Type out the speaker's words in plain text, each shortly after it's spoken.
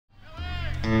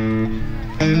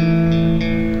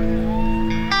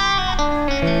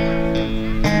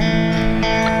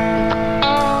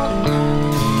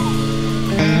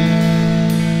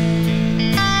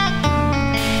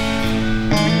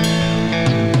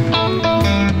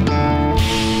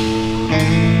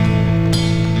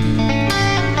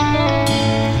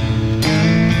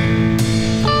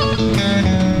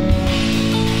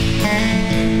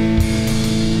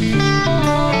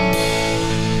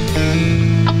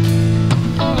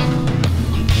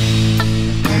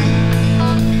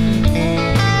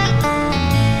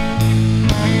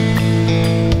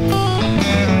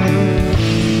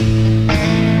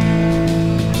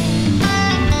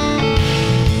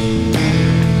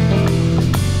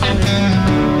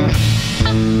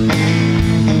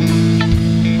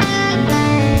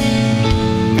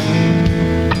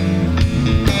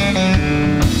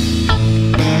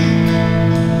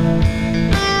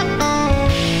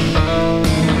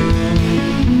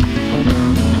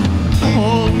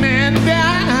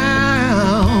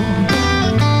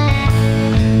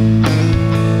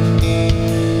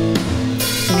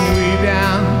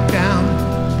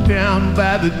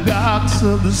The docks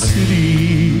of the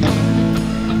city.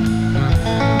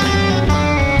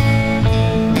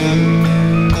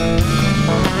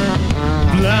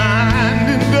 Blind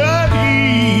and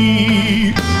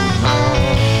dirty.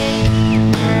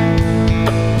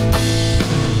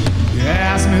 You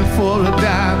asked me for a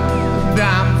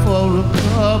dime for a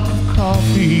cup of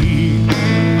coffee.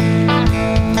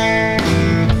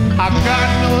 I got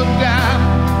no dime,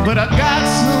 but I got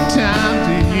some time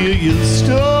to hear your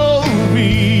story.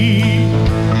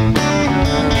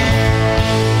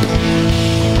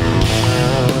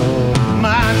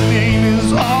 My name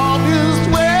is August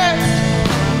West,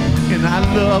 and I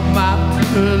love my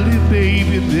pretty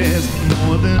baby. There's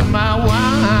more than my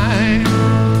wine.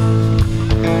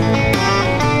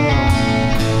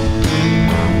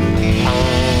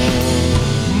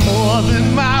 More than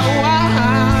my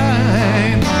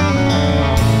wine.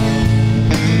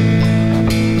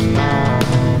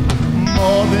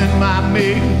 More than my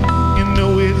mate. You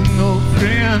know it's no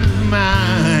friend of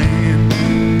mine.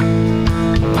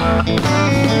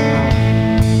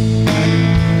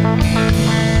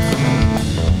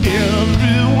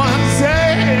 Everyone say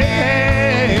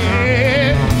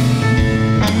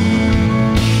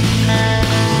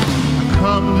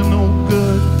come to no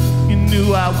good. You knew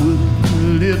I would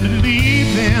leave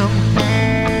them.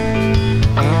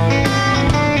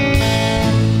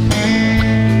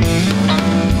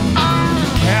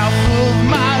 Half of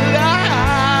my life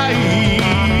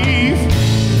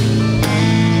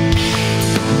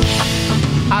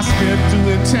I spent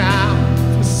doing time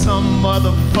for some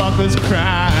motherfucker's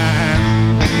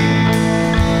crime.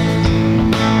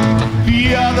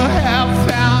 The other half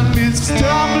found me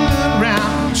stumbling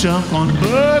around, junk on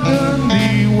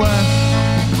burgundy wine.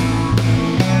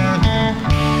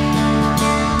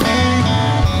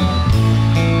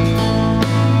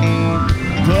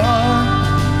 But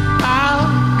I'll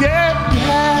get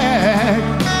back.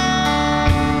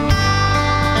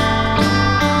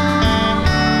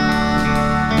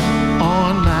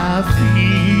 On my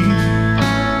feet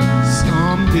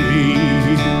someday.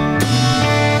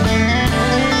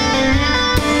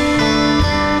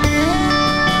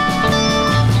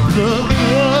 The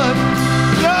good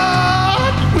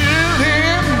Lord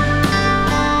willing,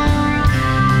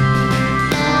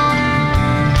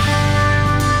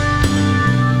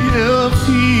 if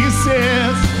He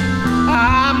says I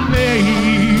may,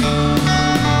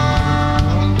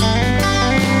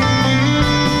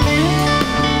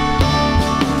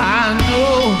 I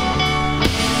know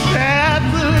that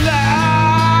the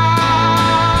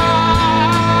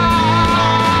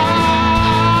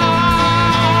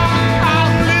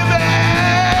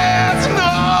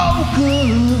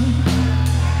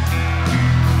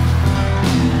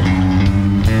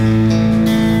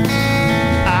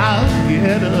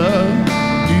get a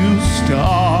new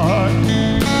start.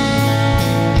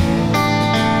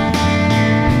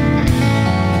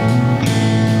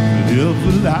 Live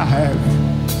the life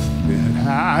that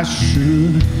I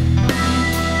should.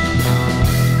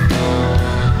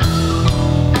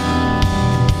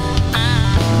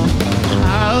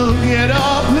 I'll get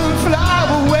up and fly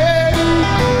away.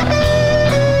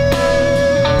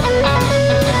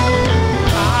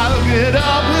 I'll get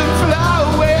up and fly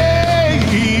away.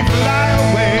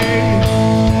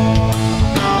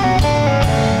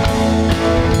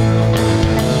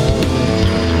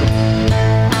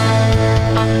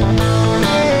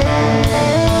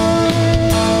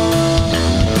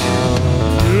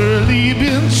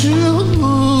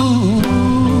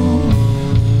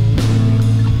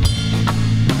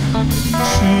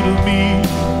 to me,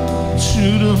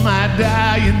 true to my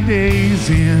dying days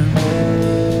in.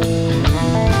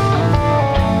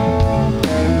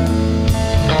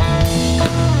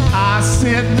 I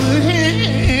said to him,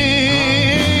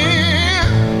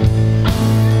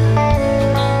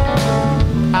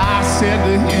 I said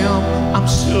to him, I'm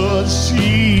sure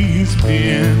she's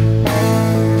been.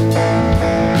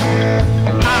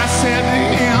 I said to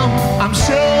him, I'm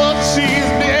sure she's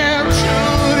been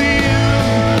true to you.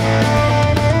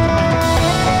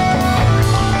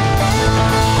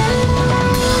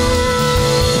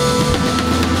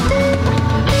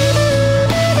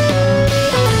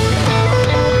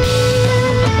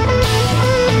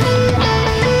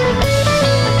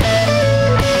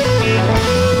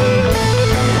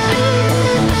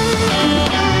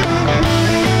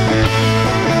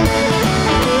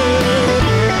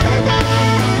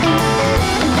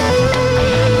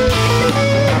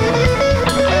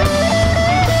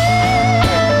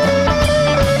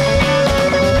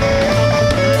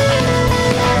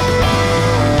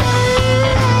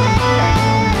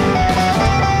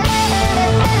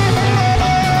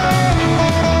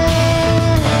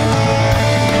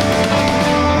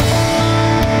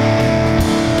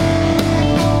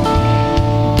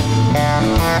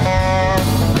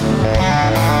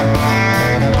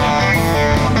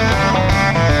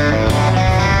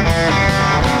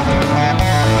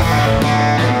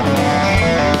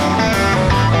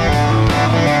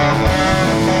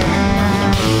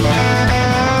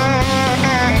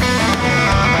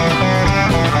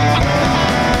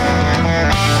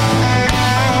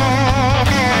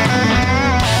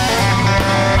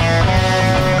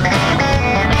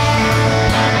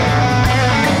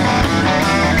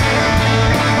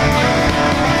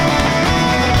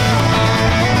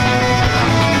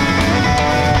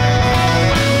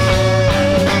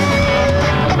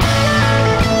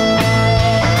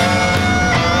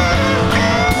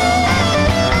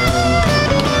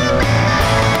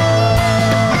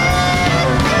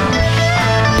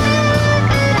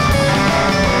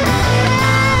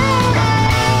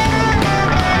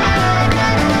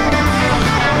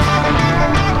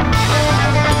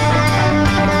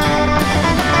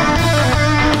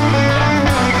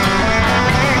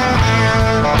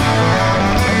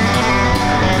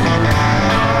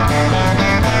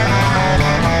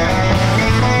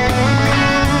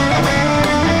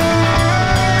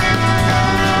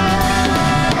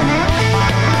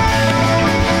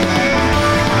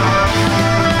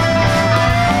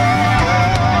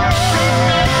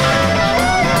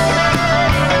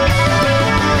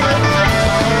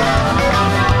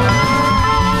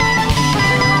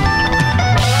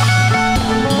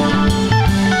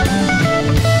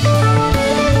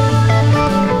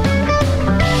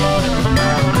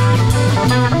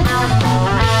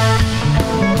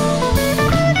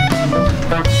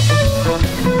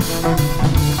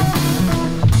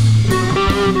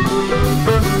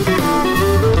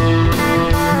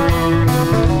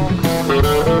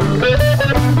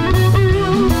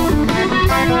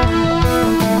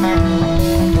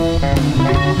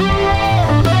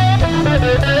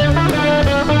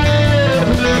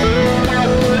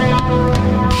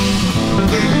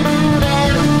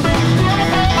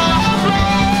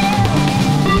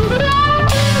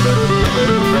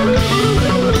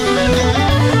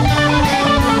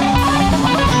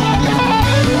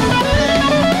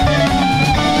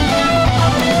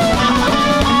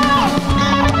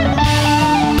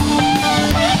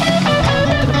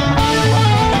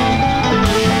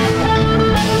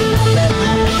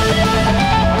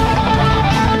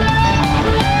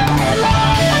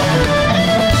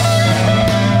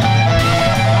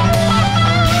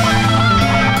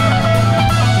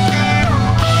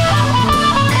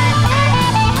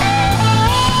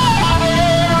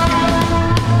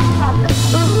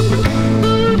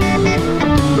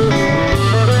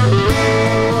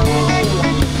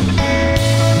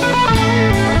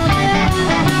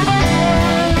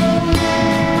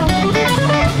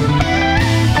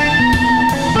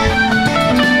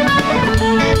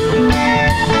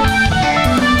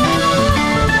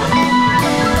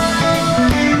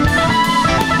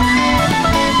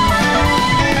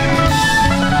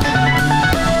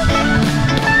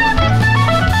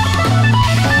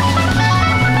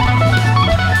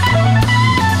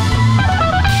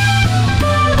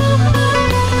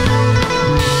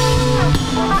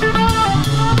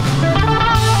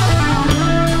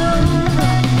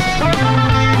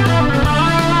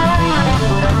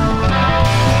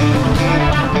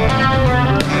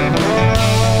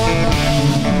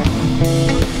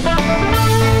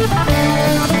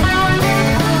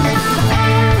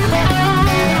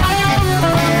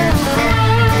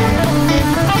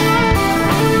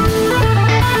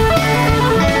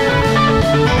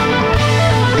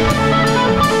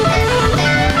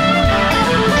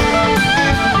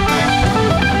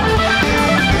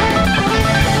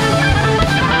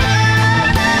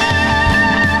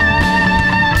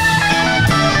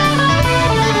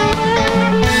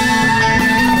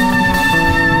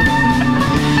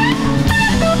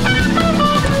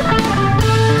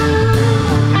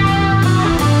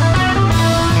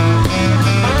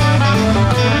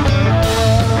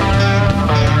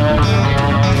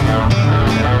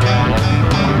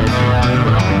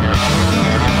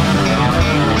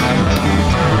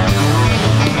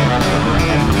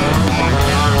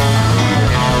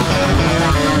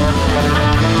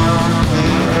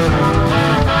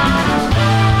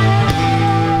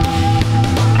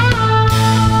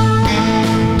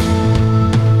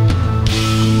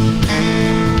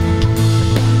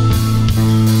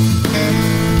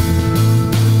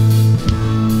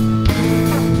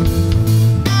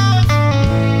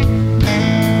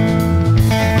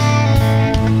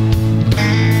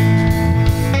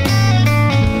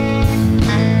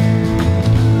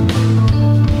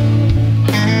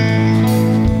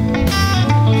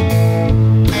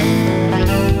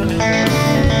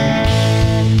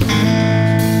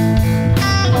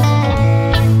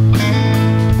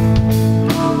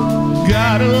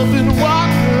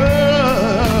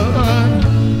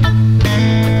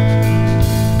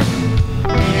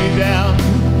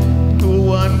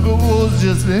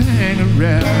 just to hang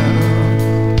around.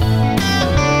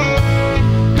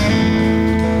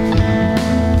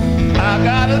 I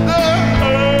got a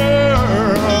girl,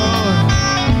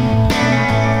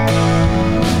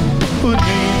 her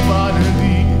name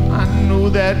Marjorie. I know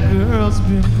that girl's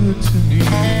been good to me.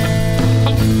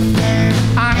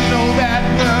 I know that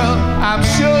girl, I'm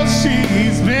sure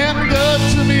she's been good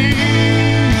to me.